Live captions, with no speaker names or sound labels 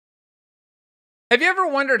Have you ever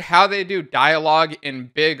wondered how they do dialogue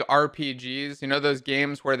in big RPGs? You know, those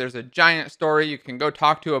games where there's a giant story, you can go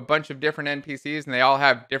talk to a bunch of different NPCs and they all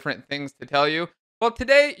have different things to tell you? Well,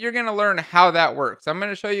 today you're going to learn how that works. I'm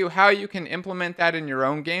going to show you how you can implement that in your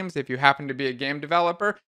own games if you happen to be a game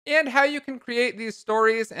developer, and how you can create these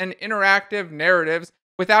stories and interactive narratives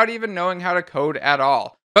without even knowing how to code at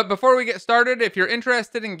all. But before we get started, if you're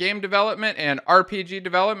interested in game development and RPG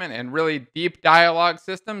development and really deep dialogue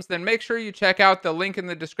systems, then make sure you check out the link in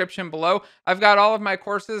the description below. I've got all of my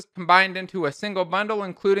courses combined into a single bundle,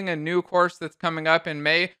 including a new course that's coming up in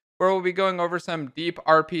May, where we'll be going over some deep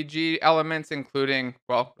RPG elements, including,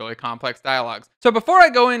 well, really complex dialogues. So before I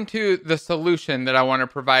go into the solution that I want to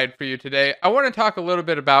provide for you today, I want to talk a little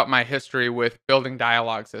bit about my history with building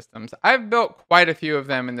dialogue systems. I've built quite a few of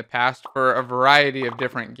them in the past for a variety of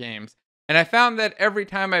different games, and I found that every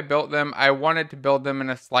time I built them, I wanted to build them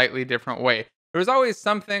in a slightly different way. There was always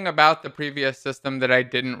something about the previous system that I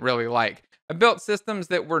didn't really like. I built systems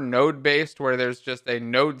that were node-based, where there's just a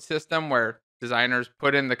node system where designers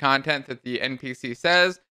put in the content that the NPC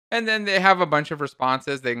says, and then they have a bunch of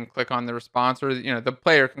responses. They can click on the response, or the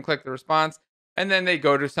player can click the response, and then they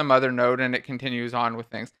go to some other node and it continues on with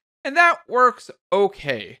things. And that works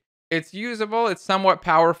okay. It's usable, it's somewhat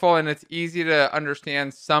powerful, and it's easy to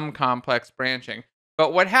understand some complex branching.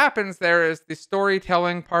 But what happens there is the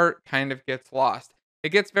storytelling part kind of gets lost. It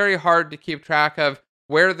gets very hard to keep track of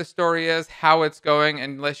where the story is, how it's going,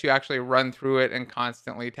 unless you actually run through it and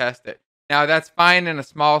constantly test it. Now, that's fine in a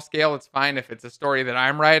small scale. It's fine if it's a story that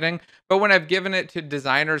I'm writing. But when I've given it to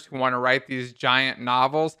designers who want to write these giant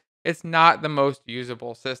novels, it's not the most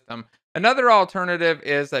usable system. Another alternative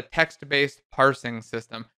is a text-based parsing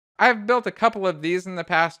system. I've built a couple of these in the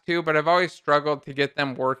past too, but I've always struggled to get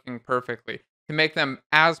them working perfectly, to make them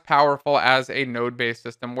as powerful as a node-based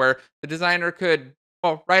system where the designer could,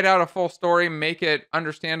 well, write out a full story, make it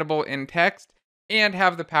understandable in text, and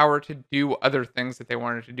have the power to do other things that they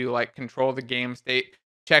wanted to do, like control the game state,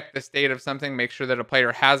 check the state of something, make sure that a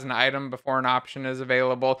player has an item before an option is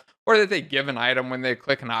available, or that they give an item when they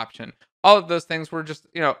click an option. All of those things were just,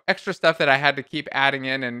 extra stuff that I had to keep adding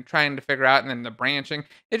in and trying to figure out, and then the branching.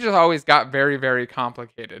 It just always got very, very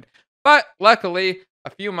complicated. But luckily, a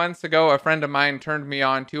few months ago, a friend of mine turned me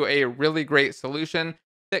on to a really great solution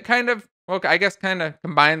that kind of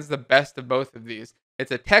combines the best of both of these.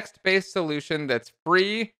 It's a text-based solution that's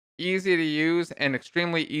free, easy to use, and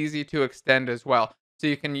extremely easy to extend as well. So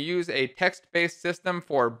you can use a text-based system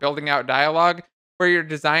for building out dialogue, where your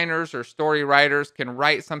designers or story writers can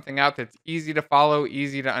write something out that's easy to follow,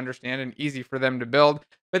 easy to understand, and easy for them to build,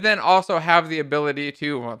 but then also have the ability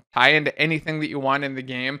to tie into anything that you want in the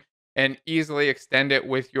game and easily extend it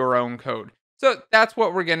with your own code. So that's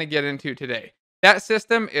what we're going to get into today. That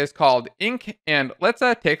system is called Ink, and let's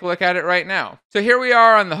take a look at it right now. So here we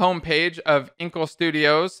are on the home page of Inkle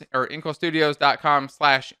Studios, or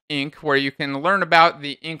inklestudios.com/ink, where you can learn about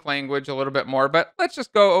the Ink language a little bit more. But let's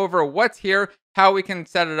just go over what's here, how we can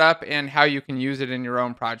set it up, and how you can use it in your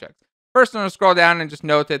own projects. First, I'm going to scroll down and just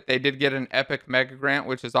note that they did get an Epic Mega Grant,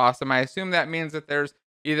 which is awesome. I assume that means that there's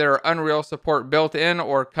either Unreal support built in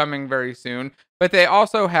or coming very soon, but they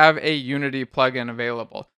also have a Unity plugin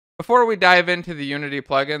available. Before we dive into the Unity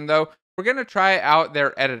plugin, though, we're going to try out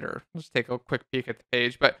their editor. Let's take a quick peek at the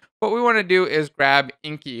page. But what we want to do is grab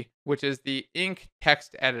Inky, which is the ink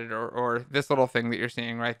text editor, or this little thing that you're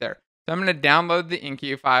seeing right there. So I'm going to download the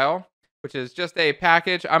Inky file, which is just a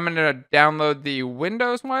package. I'm going to download the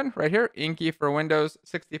Windows one right here, Inky for Windows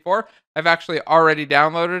 64. I've actually already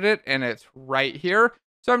downloaded it, and it's right here.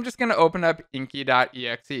 So I'm just going to open up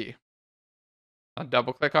inky.exe. I'll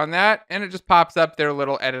double click on that, and it just pops up their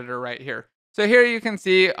little editor right here. So here you can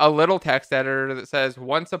see a little text editor that says,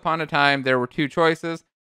 once upon a time, there were two choices.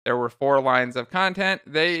 There were 4 lines of content.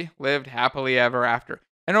 They lived happily ever after.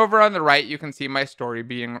 And over on the right, you can see my story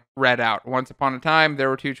being read out. Once upon a time, there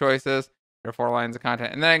were 2 choices. There are 4 lines of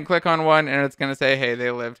content. And then I can click on one, and it's going to say, hey,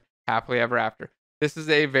 they lived happily ever after. This is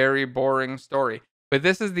a very boring story. But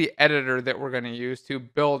this is the editor that we're going to use to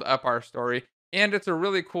build up our story. And it's a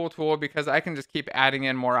really cool tool because I can just keep adding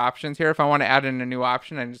in more options here. If I want to add in a new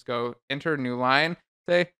option, I just go enter new line.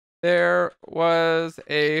 Say, there was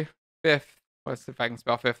a fifth, let's see if I can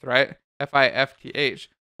spell fifth right, F-I-F-T-H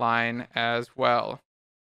line as well.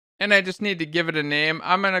 And I just need to give it a name.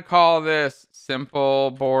 I'm going to call this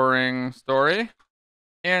Simple Boring Story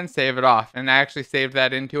and save it off. And I actually saved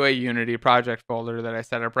that into a Unity project folder that I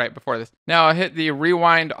set up right before this. Now I'll hit the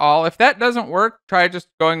rewind all. If that doesn't work, try just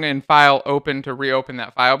going in File Open to reopen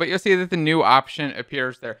that file, but you'll see that the new option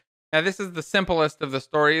appears there. Now this is the simplest of the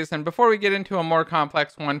stories, and before we get into a more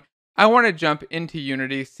complex one, I want to jump into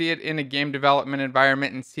Unity, see it in a game development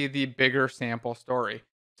environment, and see the bigger sample story.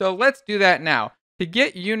 So let's do that now. To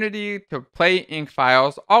get Unity to play ink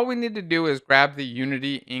files, all we need to do is grab the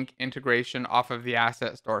Unity ink integration off of the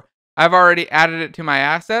asset store. I've already added it to my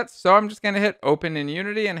assets, so I'm just going to hit open in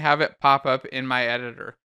Unity and have it pop up in my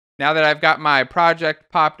editor. Now that I've got my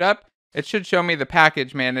project popped up, it should show me the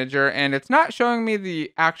package manager, and it's not showing me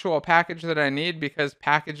the actual package that I need because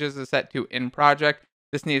packages is set to in project.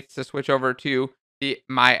 This needs to switch over to the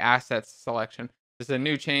My Assets selection. This is a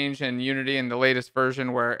new change in Unity in the latest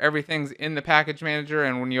version where everything's in the package manager,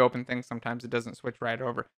 and when you open things, sometimes it doesn't switch right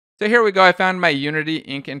over. So here we go. I found my Unity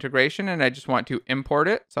ink integration, and I just want to import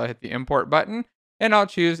it. So I hit the import button, and I'll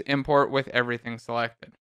choose import with everything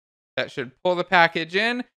selected. That should pull the package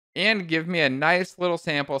in and give me a nice little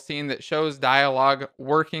sample scene that shows dialogue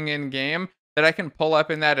working in game that I can pull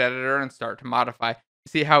up in that editor and start to modify.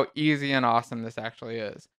 See how easy and awesome this actually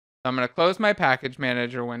is. So I'm going to close my package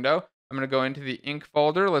manager window. I'm going to go into the ink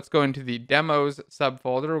folder. Let's go into the demos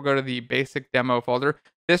subfolder. We'll go to the basic demo folder.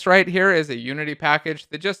 This right here is a Unity package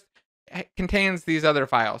that just contains these other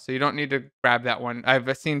files. So you don't need to grab that one.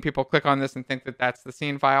 I've seen people click on this and think that that's the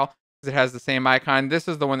scene file because it has the same icon. This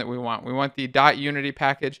is the one that we want. We want the .unity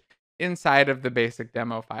package inside of the basic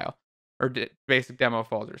demo file or basic demo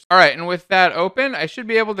folders. All right, and with that open, I should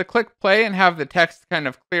be able to click play and have the text kind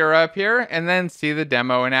of clear up here and then see the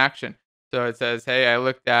demo in action. So it says, hey, I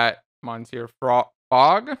looked at Monsieur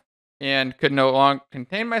Fogg and could no longer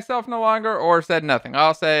contain myself no longer, or said nothing.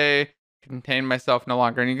 I'll say contain myself no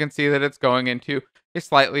longer. And you can see that it's going into a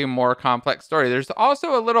slightly more complex story. There's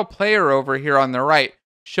also a little player over here on the right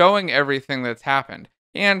showing everything that's happened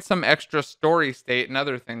and some extra story state and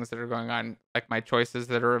other things that are going on, like my choices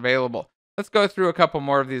that are available. Let's go through a couple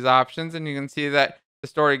more of these options, and you can see that the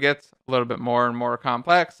story gets a little bit more and more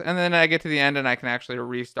complex, and then I get to the end and I can actually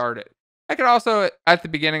restart it. I could also, at the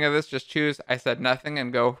beginning of this, just choose I said nothing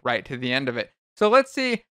and go right to the end of it. So let's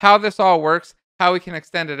see how this all works, how we can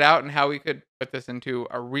extend it out, and how we could put this into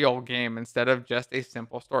a real game instead of just a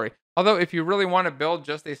simple story. Although if you really want to build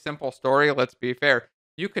just a simple story, let's be fair,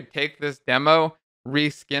 you could take this demo,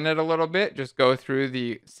 reskin it a little bit, just go through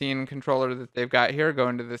the scene controller that they've got here, go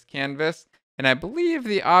into this canvas, and I believe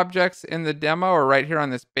the objects in the demo are right here on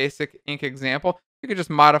this basic ink example. You could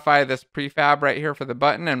just modify this prefab right here for the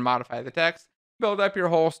button and modify the text, build up your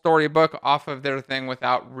whole storybook off of their thing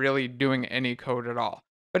without really doing any code at all.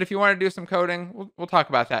 But if you want to do some coding, we'll talk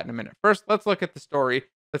about that in a minute. First, let's look at the story.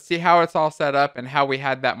 Let's see how it's all set up and how we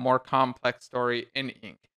had that more complex story in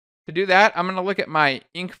ink. To do that, I'm going to look at my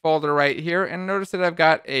ink folder right here and notice that I've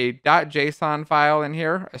got a .json file in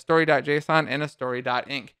here, a story.json and a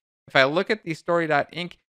story.ink. If I look at the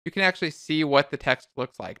story.ink, you can actually see what the text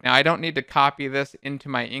looks like. Now, I don't need to copy this into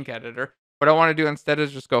my ink editor. What I want to do instead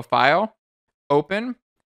is just go File, Open,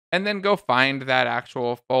 and then go find that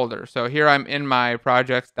actual folder. So here I'm in my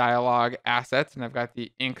projects dialog assets, and I've got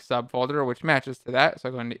the ink subfolder, which matches to that. So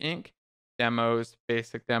I go into ink, demos,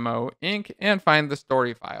 basic demo, ink, and find the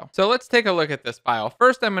story file. So let's take a look at this file.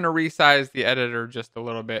 First, I'm going to resize the editor just a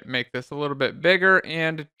little bit, make this a little bit bigger,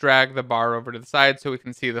 and drag the bar over to the side so we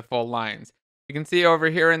can see the full lines. You can see over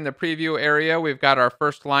here in the preview area, we've got our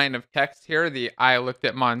first line of text here, the I looked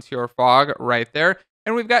at Monsieur Fogg right there.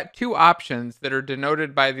 And we've got two options that are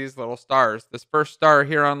denoted by these little stars. This first star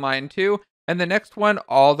here on line 2, and the next one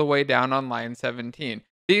all the way down on line 17.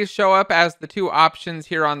 These show up as the two options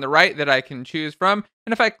here on the right that I can choose from.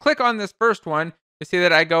 And if I click on this first one, you see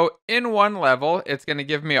that I go in one level. It's going to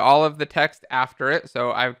give me all of the text after it.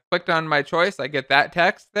 So I've clicked on my choice. I get that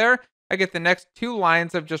text there. I get the next two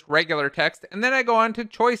lines of just regular text. And then I go on to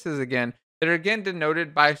choices again that are again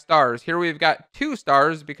denoted by stars. Here we've got 2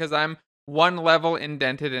 stars because I'm one level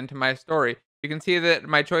indented into my story. You can see that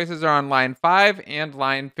my choices are on line 5 and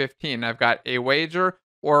line 15. I've got a wager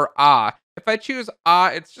or ah. If I choose ah,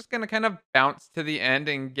 it's just going to kind of bounce to the end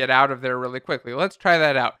and get out of there really quickly. Let's try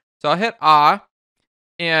that out. So I'll hit ah,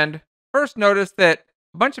 and first notice that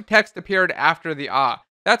a bunch of text appeared after the ah.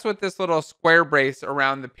 That's what this little square brace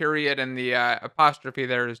around the period and the apostrophe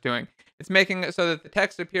there is doing. It's making it so that the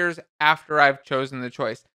text appears after I've chosen the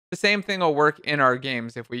choice. The same thing will work in our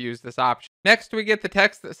games if we use this option. Next, we get the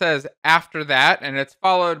text that says after that, and it's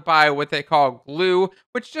followed by what they call glue,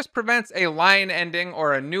 which just prevents a line ending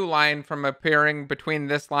or a new line from appearing between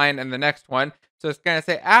this line and the next one. So it's going to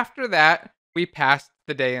say after that, we passed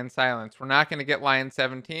the day in silence. We're not going to get line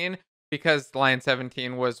 17 because line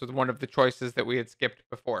 17 was one of the choices that we had skipped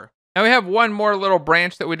before. Now we have one more little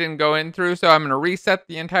branch that we didn't go in through, so I'm going to reset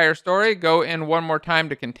the entire story, go in one more time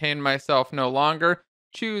to contain myself no longer.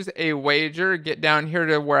 choose a wager, get down here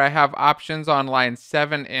to where I have options on line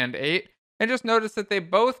 7 and 8, and just notice that they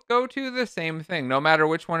both go to the same thing. No matter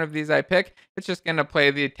which one of these I pick, it's just going to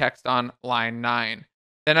play the text on line 9.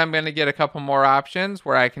 Then I'm going to get a couple more options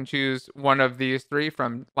where I can choose one of these three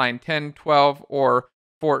from line 10, 12, or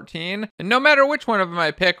 14. And no matter which one of them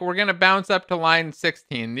I pick, we're going to bounce up to line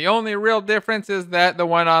 16. The only real difference is that the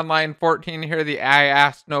one on line 14 here, the I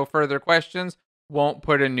asked no further questions, won't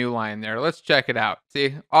put a new line there. Let's check it out.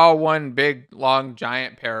 See, all one big, long,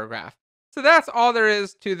 giant paragraph. So that's all there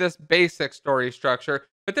is to this basic story structure,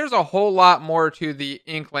 but there's a whole lot more to the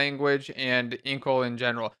Ink language and Inkle in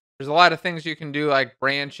general. There's a lot of things you can do like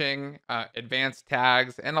branching, advanced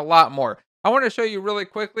tags, and a lot more. I want to show you really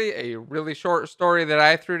quickly a really short story that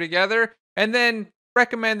I threw together and then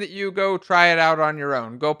recommend that you go try it out on your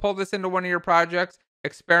own. Go pull this into one of your projects,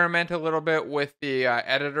 experiment a little bit with the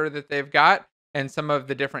editor that they've got and some of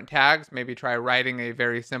the different tags. Maybe try writing a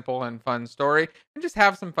very simple and fun story and just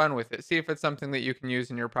have some fun with it. See if it's something that you can use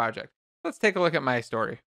in your project. Let's take a look at my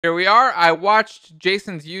story. Here we are. I watched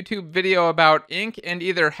Jason's YouTube video about ink and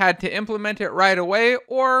either had to implement it right away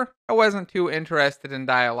or I wasn't too interested in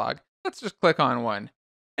dialogue. Let's just click on one.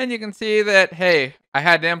 And you can see that, hey, I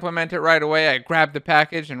had to implement it right away. I grabbed the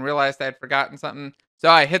package and realized I'd forgotten something. So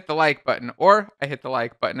I hit the like button, or I hit the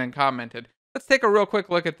like button and commented. Let's take a real quick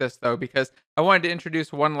look at this though, because I wanted to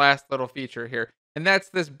introduce one last little feature here, and that's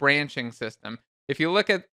this branching system. If you look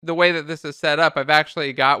at the way that this is set up, I've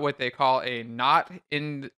actually got what they call a knot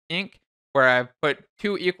in ink, where I've put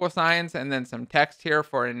two equal signs and then some text here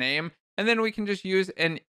for a name. And then we can just use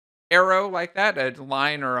an arrow like that, a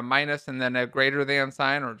line or a minus, and then a greater than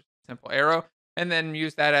sign or just a simple arrow, and then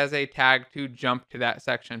use that as a tag to jump to that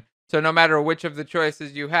section. So no matter which of the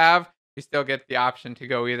choices you have, you still get the option to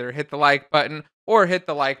go either hit the like button or hit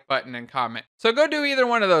the like button and comment. So go do either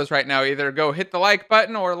one of those right now. Either go hit the like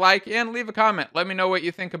button or like and leave a comment. Let me know what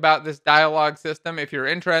you think about this dialogue system. If you're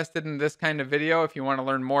interested in this kind of video, if you want to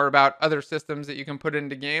learn more about other systems that you can put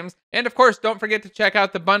into games. And of course, don't forget to check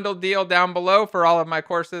out the bundle deal down below for all of my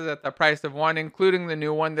courses at the price of one, including the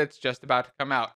new one that's just about to come out.